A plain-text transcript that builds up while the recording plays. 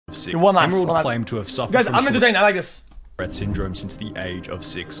Emerald claimed to have suffered Guys, from I'm entertained. I like this. Tourette's syndrome since the age of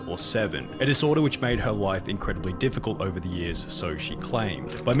 6 or 7, a disorder which made her life incredibly difficult over the years, so she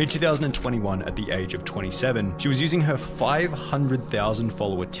claimed. By mid-2021, at the age of 27, she was using her 500,000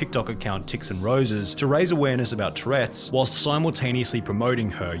 follower TikTok account Ticks and Roses to raise awareness about Tourette's, whilst simultaneously promoting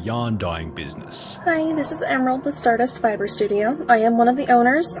her yarn dyeing business. Hi, this is Emerald with Stardust Fiber Studio. I am one of the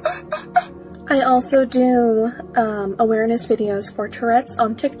owners. I also do awareness videos for Tourette's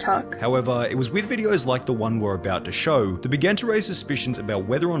on TikTok. However, it was with videos like the one we're about to show that began to raise suspicions about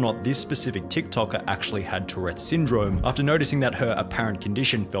whether or not this specific TikToker actually had Tourette's syndrome, after noticing that her apparent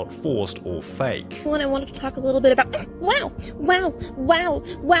condition felt forced or fake. When I wanted to talk a little bit about wow.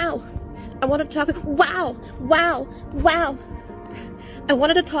 I wanted to talk I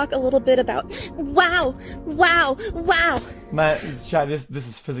wanted to talk a little bit about wow. Man, Chad, this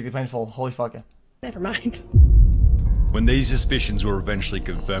is physically painful. Holy fuck. Never mind. When these suspicions were eventually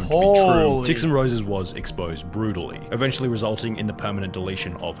confirmed to be true, Ticks and Roses was exposed brutally, eventually resulting in the permanent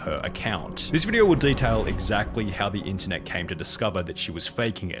deletion of her account. This video will detail exactly how the internet came to discover that she was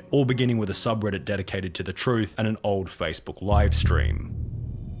faking it, all beginning with a subreddit dedicated to the truth and an old Facebook live stream.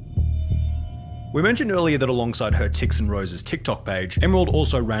 We mentioned earlier that alongside her Ticks and Roses TikTok page, Emerald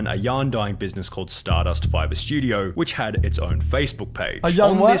also ran a yarn dyeing business called Stardust Fiber Studio, which had its own Facebook page. A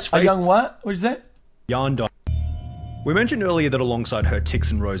young what? A young what? What'd you say? Yarn dyeing. We mentioned earlier that alongside her Ticks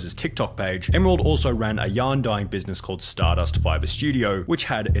and Roses TikTok page, Emerald also ran a yarn dyeing business called Stardust Fiber Studio, which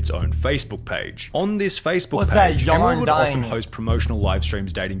had its own Facebook page. On this Facebook page, Emerald would often host promotional live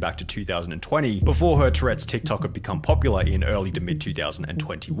streams dating back to 2020, before her Tourette's TikTok had become popular in early to mid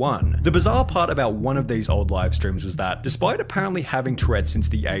 2021. The bizarre part about one of these old live streams was that, despite apparently having Tourette's since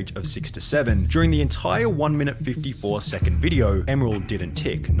the age of 6 to 7, during the entire 1 minute 54 second video, Emerald didn't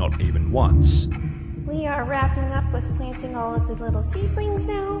tick, not even once. We are wrapping up with planting all of the little seedlings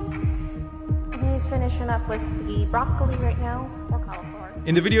now. And he's finishing up with the broccoli right now, or cauliflower.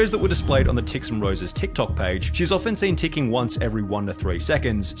 In the videos that were displayed on the Ticks and Roses TikTok page, she's often seen ticking once every 1 to 3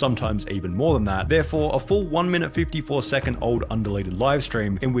 seconds, sometimes even more than that. Therefore, a full 1 minute 54 second old undeleted live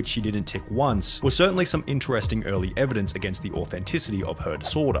stream in which she didn't tick once was certainly some interesting early evidence against the authenticity of her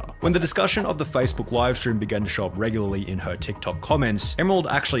disorder. When the discussion of the Facebook live stream began to show up regularly in her TikTok comments, Emerald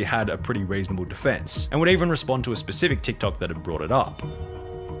actually had a pretty reasonable defense, and would even respond to a specific TikTok that had brought it up.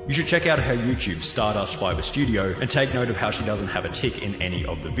 You should check out her YouTube, Stardust Fiber Studio, and take note of how she doesn't have a tick in any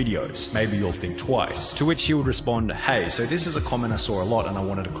of the videos. Maybe you'll think twice. To which she would respond, "Hey, so this is a comment I saw a lot and I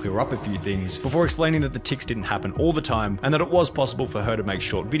wanted to clear up a few things," before explaining that the ticks didn't happen all the time and that it was possible for her to make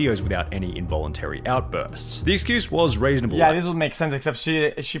short videos without any involuntary outbursts. The excuse was reasonable. Yeah, this would make sense, except she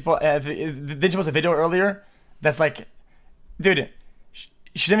did she post a video earlier that's like, dude, she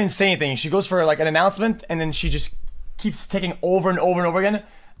didn't even say anything. She goes for like an announcement and then she just keeps taking over and over and over again.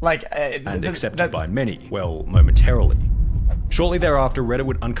 Like, and accepted by many, well, momentarily. Shortly thereafter, Reddit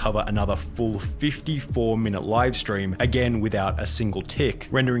would uncover another full 54-minute live stream, again without a single tick,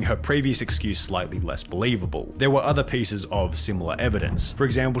 rendering her previous excuse slightly less believable. There were other pieces of similar evidence. For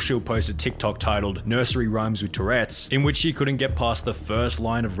example, she would post a TikTok titled "Nursery Rhymes with Tourette's," in which she couldn't get past the first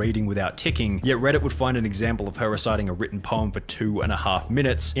line of reading without ticking, yet Reddit would find an example of her reciting a written poem for 2.5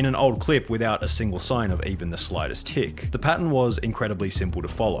 minutes in an old clip without a single sign of even the slightest tick. The pattern was incredibly simple to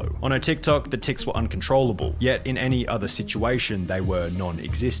follow. On her TikTok, the ticks were uncontrollable, yet in any other situation, they were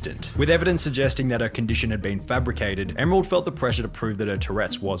non-existent. With evidence suggesting that her condition had been fabricated, Emerald felt the pressure to prove that her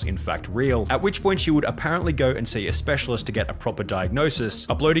Tourette's was in fact real, at which point she would apparently go and see a specialist to get a proper diagnosis,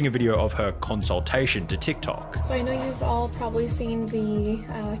 uploading a video of her consultation to TikTok. So I know you've all probably seen the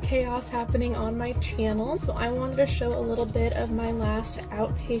chaos happening on my channel, so I wanted to show a little bit of my last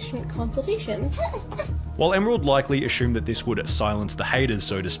outpatient consultation. While Emerald likely assumed that this would silence the haters,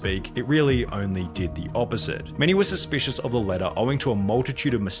 so to speak, it really only did the opposite. Many were suspicious of the letter owing to a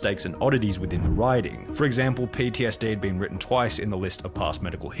multitude of mistakes and oddities within the writing. For example, PTSD had been written twice in the list of past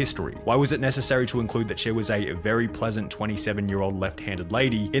medical history. Why was it necessary to include that she was a very pleasant 27-year-old left-handed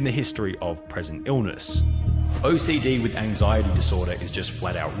lady in the history of present illness? OCD with anxiety disorder is just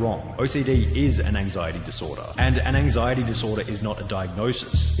flat out wrong. OCD is an anxiety disorder, and an anxiety disorder is not a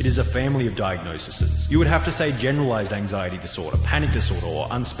diagnosis. It is a family of diagnoses. You would have to say generalized anxiety disorder, panic disorder, or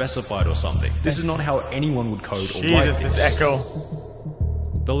unspecified or something. This is not how anyone would code or write this. Echo.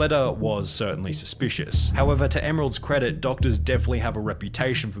 The letter was certainly suspicious. However, to Emerald's credit, doctors definitely have a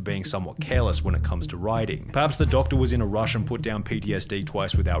reputation for being somewhat careless when it comes to writing. Perhaps the doctor was in a rush and put down PTSD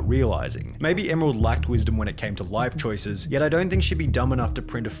twice without realizing. Maybe Emerald lacked wisdom when it came to life choices, yet I don't think she'd be dumb enough to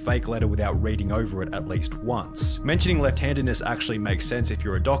print a fake letter without reading over it at least once. Mentioning left-handedness actually makes sense if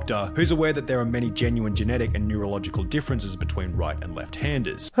you're a doctor who's aware that there are many genuine genetic and neurological differences between right and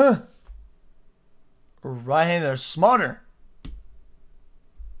left-handers. Huh. Right-handed are smarter.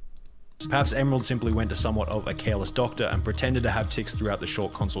 Perhaps Emerald simply went to somewhat of a careless doctor and pretended to have tics throughout the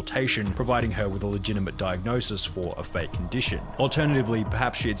short consultation, providing her with a legitimate diagnosis for a fake condition. Alternatively,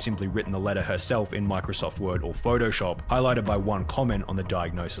 perhaps she had simply written the letter herself in Microsoft Word or Photoshop, highlighted by one comment on the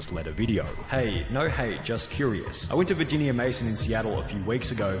diagnosis letter video. Hey, no hate, just curious. I went to Virginia Mason in Seattle a few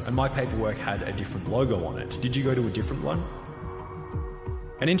weeks ago, and my paperwork had a different logo on it. Did you go to a different one?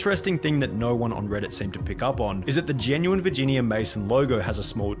 An interesting thing that no one on Reddit seemed to pick up on is that the genuine Virginia Mason logo has a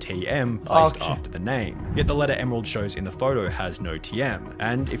small TM placed after the name, yet the letter Emerald shows in the photo has no TM.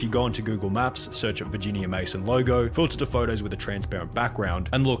 And if you go onto Google Maps, search up Virginia Mason logo, filter to photos with a transparent background,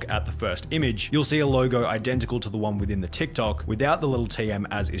 and look at the first image, you'll see a logo identical to the one within the TikTok without the little TM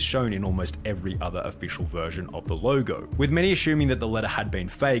as is shown in almost every other official version of the logo. With many assuming that the letter had been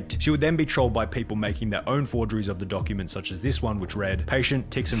faked, she would then be trolled by people making their own forgeries of the document, such as this one, which read, "Patient,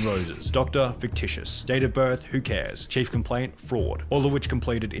 tics and roses. Doctor, fictitious. Date of birth, who cares. Chief complaint, fraud." All of which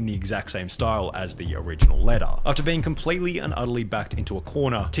completed in the exact same style as the original letter. After being completely and utterly backed into a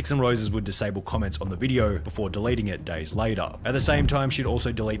corner, Tics and Roses would disable comments on the video before deleting it days later. At the same time, she'd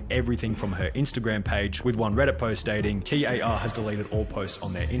also delete everything from her Instagram page, with one Reddit post stating, "TAR has deleted all posts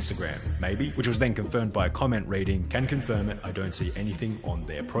on their Instagram. Maybe?" Which was then confirmed by a comment reading, "Can confirm it, I don't see anything on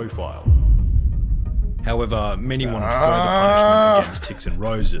their profile." However, many wanted further punishment against Tics and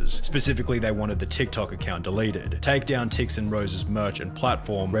Roses. Specifically, they wanted the TikTok account deleted. Take down Tics and Roses merch and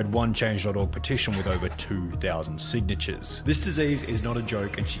platform, read one change.org petition with over 2,000 signatures. This disease is not a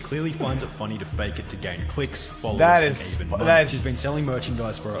joke, and she clearly finds it funny to fake it to gain clicks, followers, and even money. She's been selling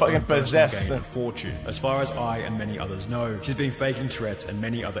merchandise for her own personal gain and fortune. As far as I and many others know, she's been faking Tourette's and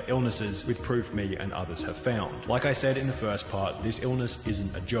many other illnesses, with proof me and others have found. Like I said in the first part, this illness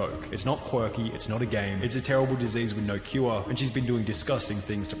isn't a joke. It's not quirky, it's not a game. It's a terrible disease with no cure, and she's been doing disgusting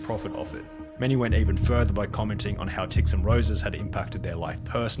things to profit off it. Many went even further by commenting on how Tics and Roses had impacted their life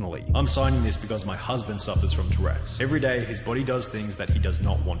personally. I'm signing this because my husband suffers from Tourette's. Every day, his body does things that he does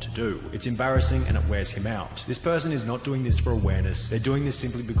not want to do. It's embarrassing and it wears him out. This person is not doing this for awareness. They're doing this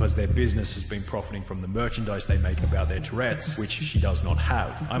simply because their business has been profiting from the merchandise they make about their Tourette's, which she does not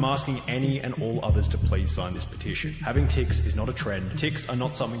have. I'm asking any and all others to please sign this petition. Having tics is not a trend. Tics are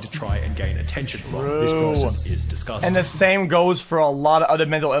not something to try and gain attention from. This person is disgusting. And the same goes for a lot of other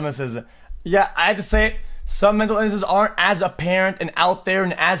mental illnesses. Yeah, I had to say it. Some mental illnesses aren't as apparent and out there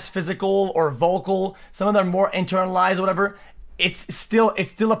and as physical or vocal. Some of them are more internalized or whatever. It still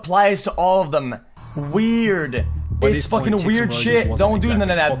applies to all of them. Weird. It's fucking weird shit. Don't do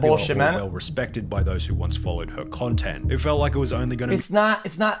none of that bullshit, man. Well respected by those who once followed her content. It felt like it was only gonna. It's not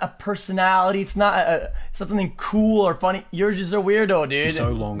a personality. It's not something cool or funny. You're just a weirdo, dude. So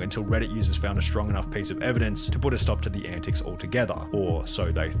long until Reddit users found a strong enough piece of evidence to put a stop to the antics altogether, or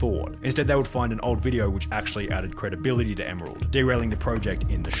so they thought. Instead, they would find an old video which actually added credibility to Emerald, derailing the project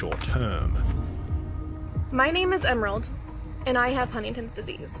in the short term. My name is Emerald, and I have Huntington's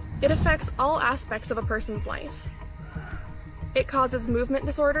disease. It affects all aspects of a person's life. It causes movement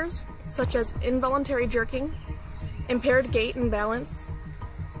disorders, such as involuntary jerking, impaired gait and balance,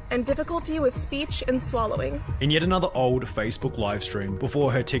 and difficulty with speech and swallowing. In yet another old Facebook livestream,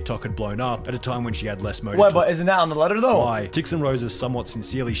 before her TikTok had blown up, at a time when she had less motive. What, but isn't that on the letter though? Why? Tics and Roses somewhat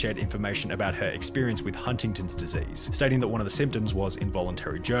sincerely shared information about her experience with Huntington's disease, stating that one of the symptoms was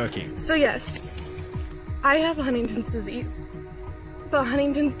involuntary jerking. So yes, I have Huntington's disease. But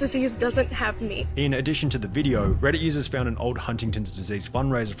Huntington's disease doesn't have me. In addition to the video, Reddit users found an old Huntington's disease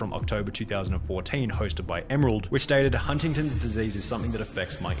fundraiser from October 2014 hosted by Emerald, which stated, "Huntington's disease is something that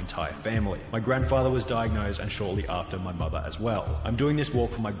affects my entire family. My grandfather was diagnosed and shortly after my mother as well. I'm doing this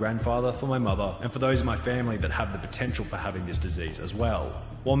walk for my grandfather, for my mother, and for those in my family that have the potential for having this disease as well."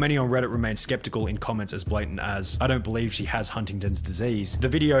 While many on Reddit remained skeptical in comments as blatant as, "I don't believe she has Huntington's disease," the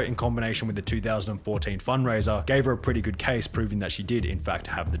video in combination with the 2014 fundraiser gave her a pretty good case proving that she did in fact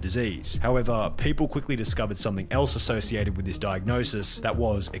have the disease. However, people quickly discovered something else associated with this diagnosis that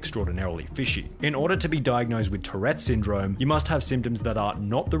was extraordinarily fishy. In order to be diagnosed with Tourette's syndrome, you must have symptoms that are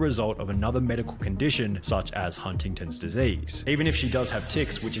not the result of another medical condition such as Huntington's disease. Even if she does have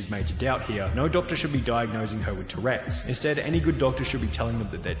tics, which is major doubt here, no doctor should be diagnosing her with Tourette's. Instead, any good doctor should be telling them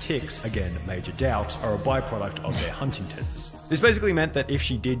that their tics, again major doubt, are a byproduct of their Huntington's. This basically meant that if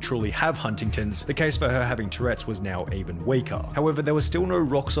she did truly have Huntington's, the case for her having Tourette's was now even weaker. However, there was still no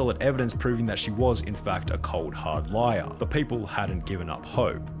rock-solid evidence proving that she was in fact a cold hard liar, but people hadn't given up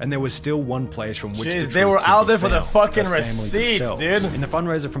hope. And there was still one place from which the they were truth out could there be for the found, fucking their families receipts, themselves. dude. In the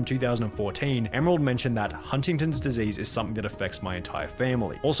fundraiser from 2014, Emerald mentioned that Huntington's disease is something that affects my entire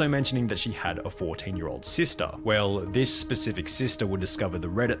family, also mentioning that she had a 14-year-old sister. Well, this specific sister would discover the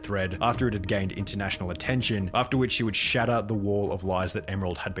Reddit thread after it had gained international attention, after which she would shatter the wall of lies that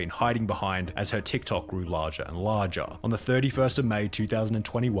Emerald had been hiding behind as her TikTok grew larger and larger. On the 31st of May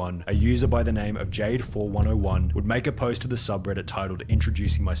 2021, a user by the name of Jade4101 would make a post to the subreddit titled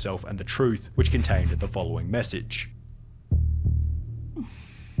 "Introducing Myself and the Truth," which contained the following message.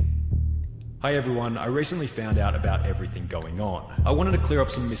 Hi everyone, I recently found out about everything going on. I wanted to clear up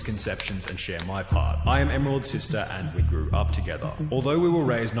some misconceptions and share my part. I am Emerald's sister and we grew up together. Although we were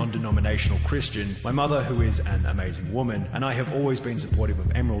raised non-denominational Christian, my mother, who is an amazing woman, and I have always been supportive of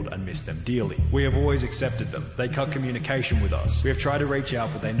Emerald and miss them dearly. We have always accepted them. They cut communication with us. We have tried to reach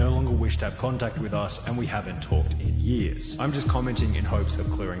out, but they no longer wish to have contact with us, and we haven't talked in years. I'm just commenting in hopes of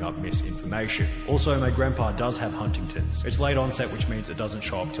clearing up misinformation. Also, my grandpa does have Huntington's. It's late onset, which means it doesn't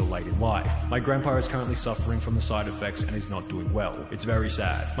show up till late in life. My grandpa is currently suffering from the side effects and is not doing well. It's very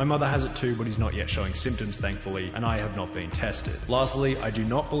sad. My mother has it too, but is not yet showing symptoms, thankfully, and I have not been tested. Lastly, I do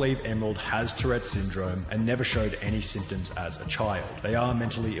not believe Emerald has Tourette's syndrome and never showed any symptoms as a child. They are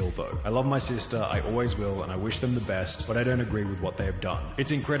mentally ill though. I love my sister, I always will, and I wish them the best, but I don't agree with what they have done.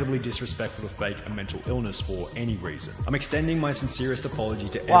 It's incredibly disrespectful to fake a mental illness for any reason. I'm extending my sincerest apology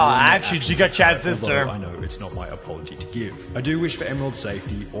to everyone. Wow, actually, she got Chad's sister. I know it's not my apology to give. I do wish for Emerald's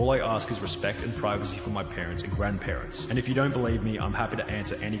safety. All I ask is respect and privacy for my parents and grandparents. And if you don't believe me, I'm happy to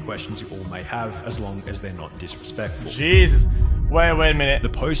answer any questions you all may have, as long as they're not disrespectful. Jesus. Wait a minute. The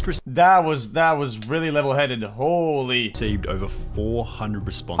post that was really level-headed. Holy. Received over 400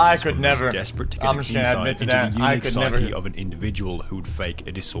 responses. I could from never. those desperate to get I'm an just gonna insight admit to into that. the I unique could psyche never. of an individual who would fake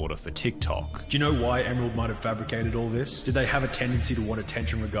a disorder for TikTok. Do you know why Emerald might have fabricated all this? Did they have a tendency to want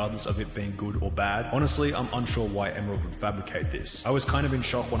attention regardless of it being good or bad? Honestly, I'm unsure why Emerald would fabricate this. I was kind of in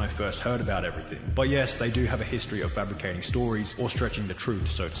shock when I first heard about everything. But yes, they do have a history of fabricating stories or stretching the truth,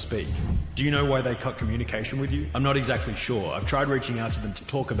 so to speak. Do you know why they cut communication with you? I'm not exactly sure. I've tried reaching out to them to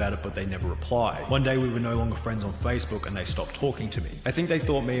talk about it, but they never reply. One day we were no longer friends on Facebook and they stopped talking to me. I think they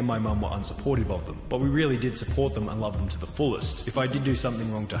thought me and my mum were unsupportive of them, but we really did support them and love them to the fullest. If I did do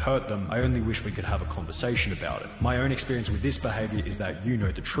something wrong to hurt them, I only wish we could have a conversation about it. My own experience with this behavior is that you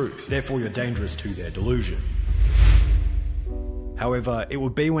know the truth, therefore you're dangerous to their delusion. However, it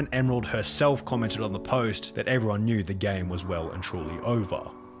would be when Emerald herself commented on the post that everyone knew the game was well and truly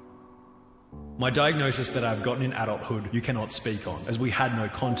over. My diagnosis that I've gotten in adulthood you cannot speak on, as we had no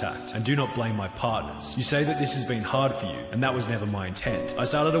contact, and do not blame my partners. You say that this has been hard for you, and that was never my intent. I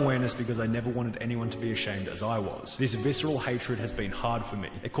started awareness because I never wanted anyone to be ashamed as I was. This visceral hatred has been hard for me.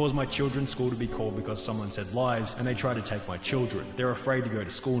 It caused my children's school to be called because someone said lies, and they tried to take my children. They're afraid to go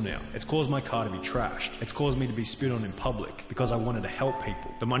to school now. It's caused my car to be trashed. It's caused me to be spit on in public, because I wanted to help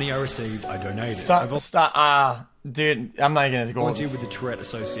people. The money I received, I donated. Stop. Dude, I'm not gonna go. Volunteered with the Tourette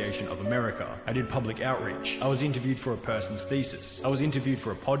Association of America. I did public outreach. I was interviewed for a person's thesis. I was interviewed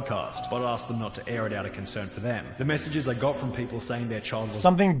for a podcast, but I asked them not to air it out of concern for them. The messages I got from people saying their child was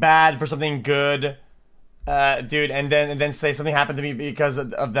something bad for something good. Dude, and then say something happened to me because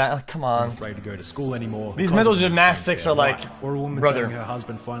of that. Like, come on. Afraid to go to school anymore. These mental gymnastics are like, or a woman brother. saying her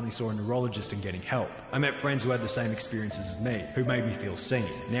husband finally saw a neurologist and getting help. I met friends who had the same experiences as me, who made me feel seen.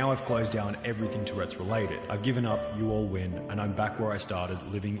 Now I've closed down everything Tourette's related. I've given up, you all win, and I'm back where I started,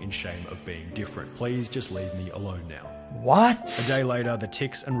 living in shame of being different. Please just leave me alone now. What? A day later, the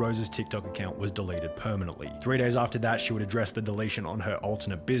Tix and Rose's TikTok account was deleted permanently. 3 days after that, she would address the deletion on her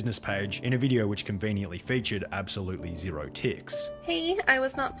alternate business page in a video which conveniently featured absolutely zero ticks. Hey, I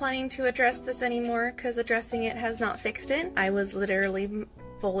was not planning to address this anymore because addressing it has not fixed it. I was literally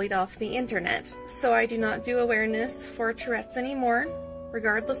bullied off the internet. So I do not do awareness for Tourette's anymore,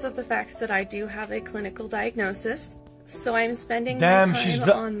 regardless of the fact that I do have a clinical diagnosis. So I'm spending my time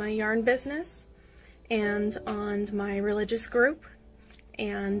on my yarn business and on my religious group,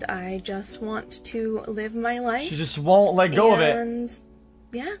 and I just want to live my life. She just won't let go of it. And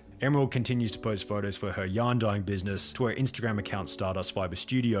yeah. Emerald continues to post photos for her yarn dyeing business to her Instagram account Stardust Fiber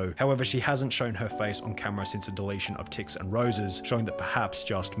Studio. However, she hasn't shown her face on camera since the deletion of Tix and Roses, showing that perhaps,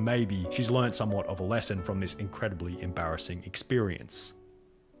 just maybe, she's learned somewhat of a lesson from this incredibly embarrassing experience.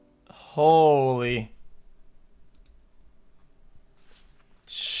 Holy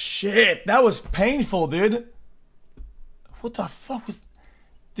shit, that was painful, dude. What the fuck was...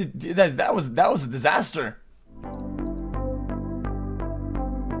 Dude, that was a disaster.